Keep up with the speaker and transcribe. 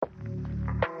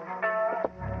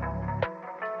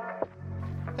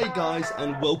Hey guys,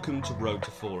 and welcome to Road to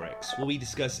Forex, where we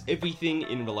discuss everything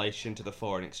in relation to the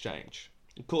foreign exchange.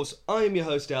 Of course, I am your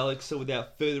host Alex, so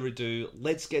without further ado,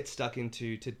 let's get stuck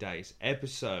into today's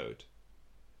episode.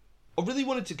 I really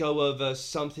wanted to go over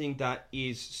something that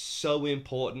is so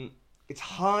important. It's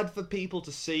hard for people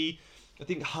to see, I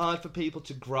think hard for people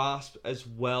to grasp as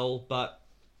well, but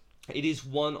it is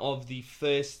one of the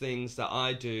first things that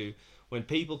I do when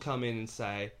people come in and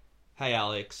say, "Hey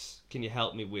Alex, can you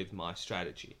help me with my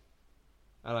strategy?"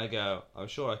 And I go, "I'm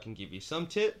sure I can give you some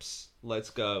tips. Let's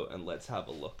go and let's have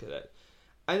a look at it."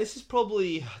 And this is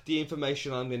probably the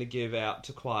information I'm going to give out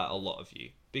to quite a lot of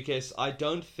you, because I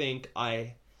don't think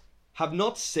I have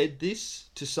not said this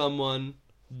to someone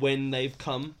when they've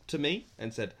come to me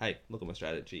and said, "Hey, look at my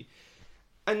strategy."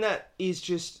 And that is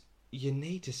just, you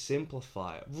need to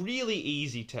simplify it. Really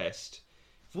easy test.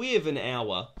 If we have an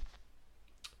hour,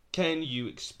 can you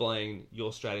explain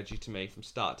your strategy to me from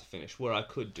start to finish, where I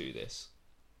could do this?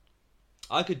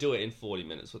 I could do it in 40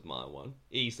 minutes with my one,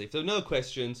 easily. If there were no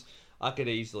questions, I could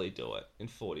easily do it in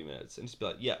 40 minutes and just be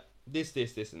like, yeah, this,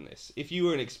 and this. If you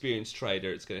were an experienced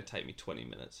trader, it's going to take me 20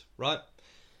 minutes, right?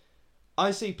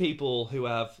 I see people who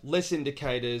have less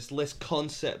indicators, less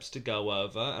concepts to go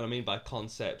over, and I mean by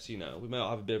concepts, we might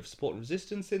have a bit of support and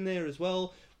resistance in there as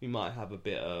well. We might have a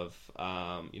bit of,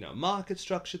 market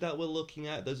structure that we're looking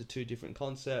at. Those are two different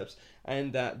concepts,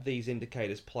 and that these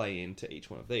indicators play into each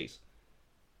one of these.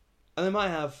 And they might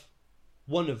have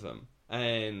one of them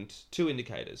and two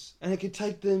indicators, and it could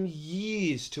take them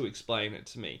years to explain it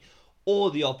to me. Or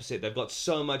the opposite, they've got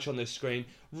so much on their screen,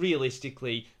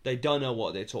 realistically, they don't know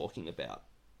what they're talking about.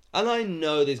 And I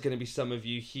know there's going to be some of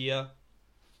you here,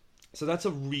 so that's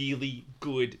a really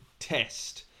good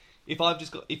test.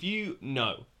 If you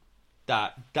know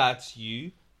that that's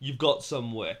you, you've got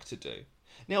some work to do.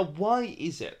 Now, why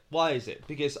is it?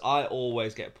 Because I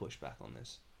always get pushback on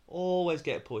this. Always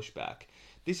get pushback.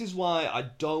 This is why I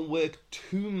don't work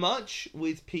too much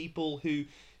with people who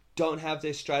don't have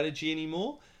their strategy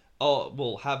anymore.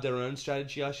 Have their own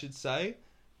strategy, I should say.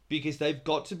 Because they've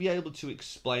got to be able to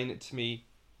explain it to me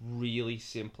really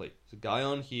simply. There's a guy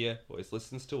on here who always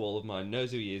listens to all of mine,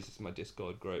 knows who he is. It's my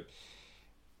Discord group.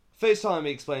 First time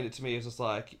he explained it to me, it was just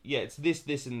like, yeah, it's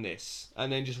this, and this.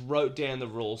 And then just wrote down the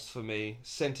rules for me,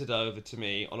 sent it over to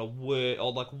me on a Word,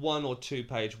 or like 1 or 2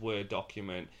 page Word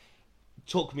document.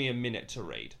 Took me a minute to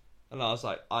read. And I was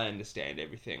like, I understand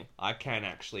everything. I can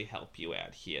actually help you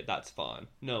out here. That's fine.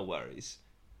 No worries.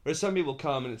 Whereas some people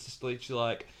come and it's just literally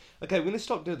like, okay, we're going to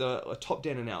start doing a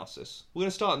top-down analysis. We're going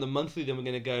to start in the monthly, then we're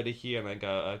going to go to here, and I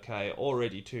go, okay,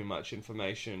 already too much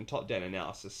information. Top-down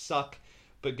analysis suck,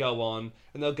 but go on.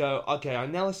 And they'll go, okay, my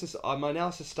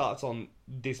analysis starts on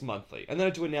this monthly. And then I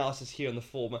do analysis here on the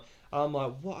former. And I'm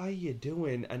like, what are you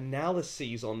doing?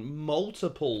 Analyses on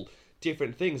multiple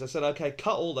different things. I said, okay,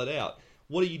 cut all that out.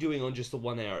 What are you doing on just the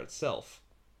 1 hour itself?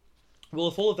 Well,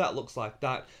 if all of that looks like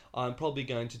that, I'm probably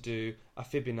going to do a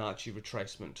Fibonacci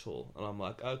retracement tool. And I'm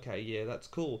like, okay, yeah, that's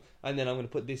cool. And then I'm going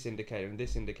to put this indicator and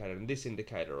this indicator and this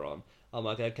indicator on. I'm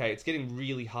like, okay, it's getting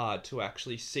really hard to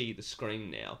actually see the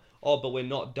screen now. Oh, but we're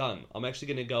not done. I'm actually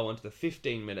going to go onto the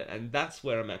 15-minute, and that's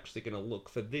where I'm actually going to look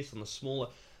for this on the smaller.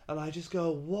 And I just go,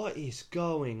 what is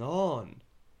going on?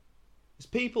 There's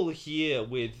people here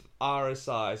with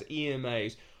RSIs,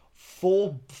 EMAs,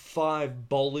 4-5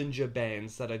 Bollinger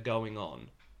Bands that are going on.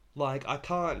 Like, I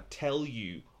can't tell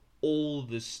you all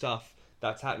the stuff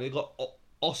that's happening. They've got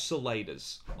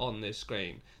oscillators on their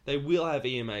screen. They will have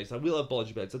EMAs, they will have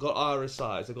Bollinger Bands, they've got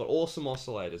RSIs, they've got awesome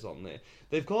oscillators on there.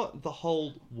 They've got the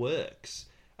whole works.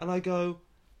 And I go,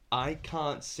 I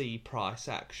can't see price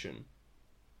action.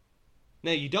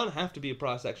 Now, you don't have to be a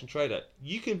price action trader.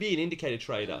 You can be an indicator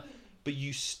trader, but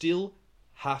you still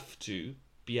have to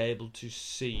be able to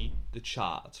see the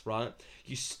charts, right?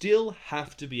 You still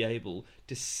have to be able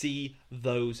to see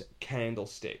those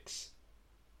candlesticks.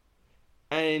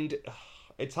 And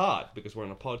it's hard because we're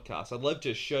on a podcast. I'd love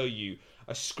to show you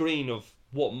a screen of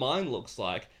what mine looks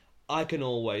like. I can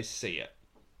always see it.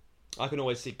 I can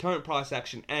always see current price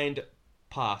action and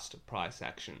past price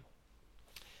action.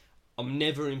 I'm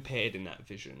never impaired in that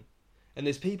vision. And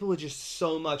there's people who are just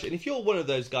so much. And if you're one of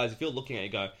those guys, if you're looking at it,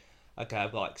 you go, okay,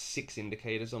 I've got like 6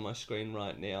 indicators on my screen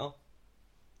right now.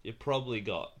 You've probably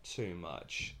got too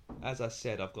much. As I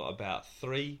said, I've got about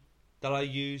 3 that I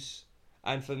use.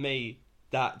 And for me,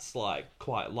 that's like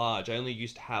quite large. I only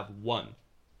used to have 1.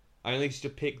 I only used to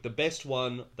pick the best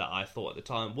one that I thought at the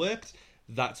time worked.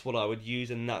 That's what I would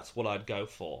use, and that's what I'd go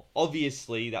for.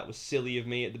 Obviously, that was silly of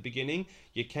me at the beginning.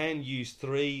 You can use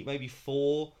 3, maybe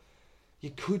 4.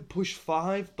 You could push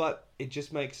 5, but it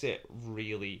just makes it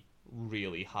really,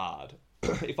 really hard.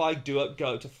 if I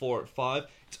go to 4 at 5,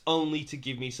 it's only to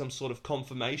give me some sort of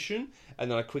confirmation,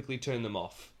 and then I quickly turn them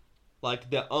off. Like,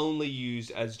 they're only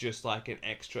used as just like an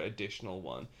extra additional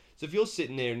one. So if you're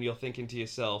sitting there and you're thinking to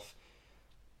yourself,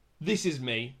 this is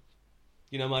me,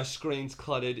 you know, my screen's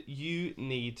cluttered, you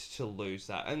need to lose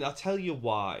that. And I'll tell you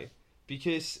why.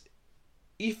 Because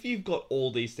if you've got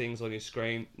all these things on your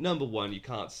screen, number one, you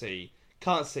can't see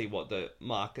what the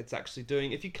market's actually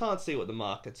doing. If you can't see what the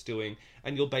market's doing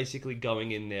and you're basically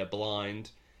going in there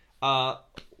blind,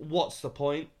 what's the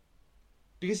point?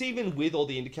 Because even with all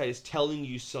the indicators telling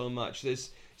you so much, it's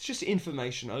just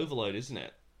information overload, isn't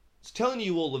it? It's telling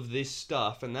you all of this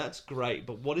stuff, and that's great,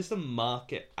 but what is the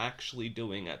market actually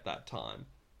doing at that time?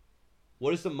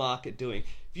 What is the market doing?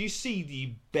 If you see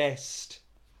the best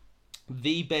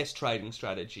trading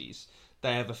strategies,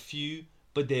 they have a few,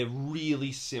 but they're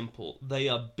really simple. They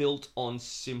are built on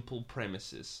simple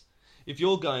premises. If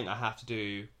you're going,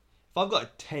 if I've got a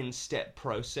 10-step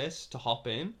process to hop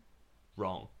in,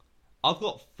 wrong. I've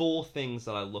got 4 things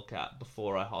that I look at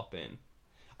before I hop in.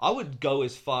 I would go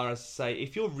as far as to say,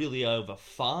 if you're really over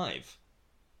 5,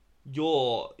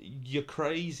 you're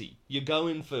crazy. You're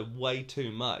going for way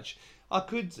too much. I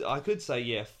could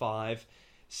say 5.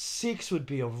 6 would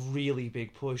be a really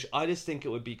big push. I just think it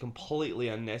would be completely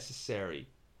unnecessary.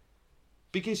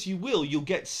 Because you'll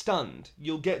get stunned.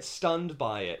 You'll get stunned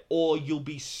by it. Or you'll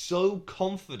be so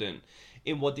confident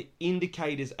in what the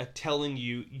indicators are telling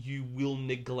you, you will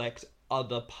neglect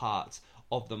other parts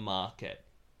of the market.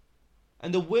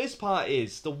 And the worst part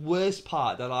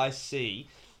that I see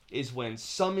is when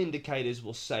some indicators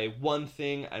will say one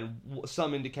thing and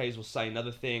some indicators will say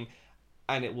another thing,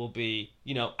 and it will be,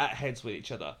 at heads with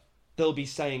each other. They'll be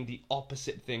saying the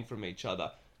opposite thing from each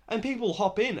other. And people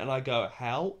hop in and I go,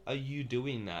 how are you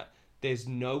doing that? There's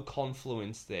no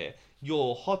confluence there.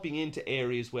 You're hopping into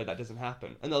areas where that doesn't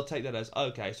happen. And they'll take that as,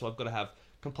 okay, so I've got to have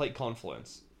complete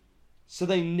confluence. So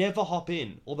they never hop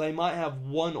in. Or they might have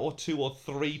 1 or 2 or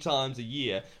 3 times a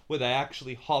year where they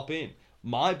actually hop in.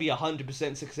 Might be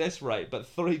 100% success rate, but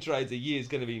 3 trades a year is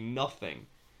going to be nothing.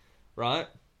 Right?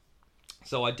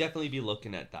 So I'd definitely be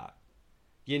looking at that.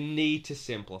 You need to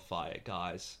simplify it,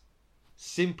 guys.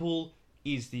 Simple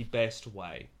is the best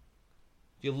way.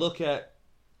 If you look at,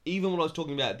 even what I was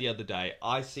talking about the other day,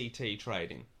 ICT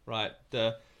trading, right?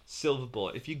 The silver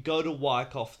bullet. If you go to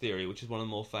Wyckoff theory, which is one of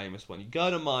the more famous ones, you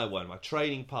go to my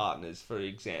trading partners, for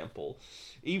example,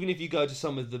 even if you go to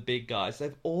some of the big guys,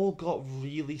 they've all got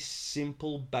really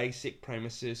simple, basic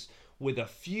premises with a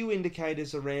few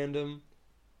indicators around them.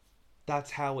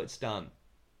 That's how it's done.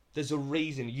 There's a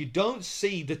reason. You don't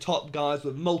see the top guys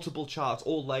with multiple charts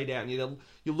all laid out, and you're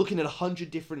looking at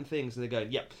 100 different things, and they're going,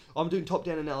 yep, I'm doing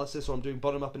top-down analysis, or I'm doing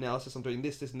bottom-up analysis, I'm doing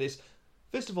this, this, and this.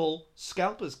 First of all,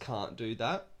 scalpers can't do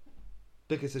that,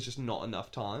 because there's just not enough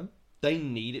time. They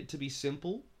need it to be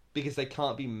simple, because they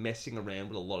can't be messing around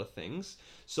with a lot of things.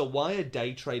 So why are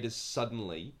day traders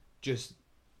suddenly just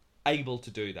able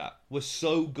to do that? We're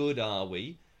so good, are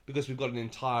we? Because we've got an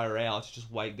entire hour to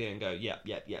just wait there and go, yep.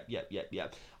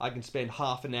 I can spend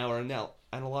half an hour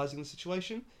analysing the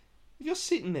situation. If you're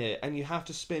sitting there and you have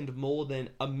to spend more than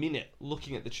a minute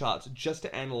looking at the charts just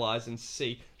to analyse and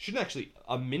see,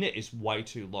 a minute is way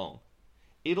too long.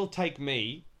 It'll take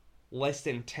me less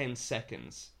than 10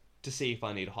 seconds to see if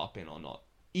I need to hop in or not.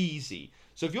 Easy.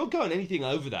 So if you're going anything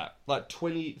over that, like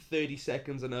 20, 30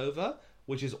 seconds and over,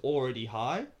 which is already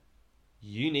high,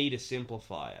 you need to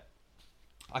simplify it.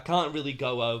 I can't really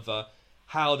go over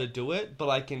how to do it, but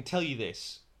I can tell you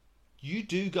this. You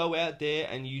do go out there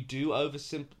and you do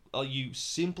you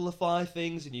simplify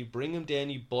things and you bring them down,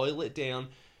 you boil it down,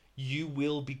 you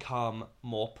will become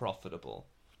more profitable.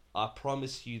 I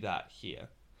promise you that here.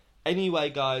 Anyway,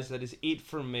 guys, that is it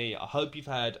from me. I hope you've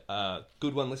had a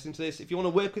good one listening to this. If you want to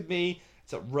work with me,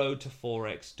 it's at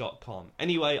roadtoforex.com.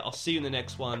 Anyway, I'll see you in the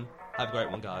next one. Have a great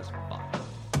one, guys. Bye.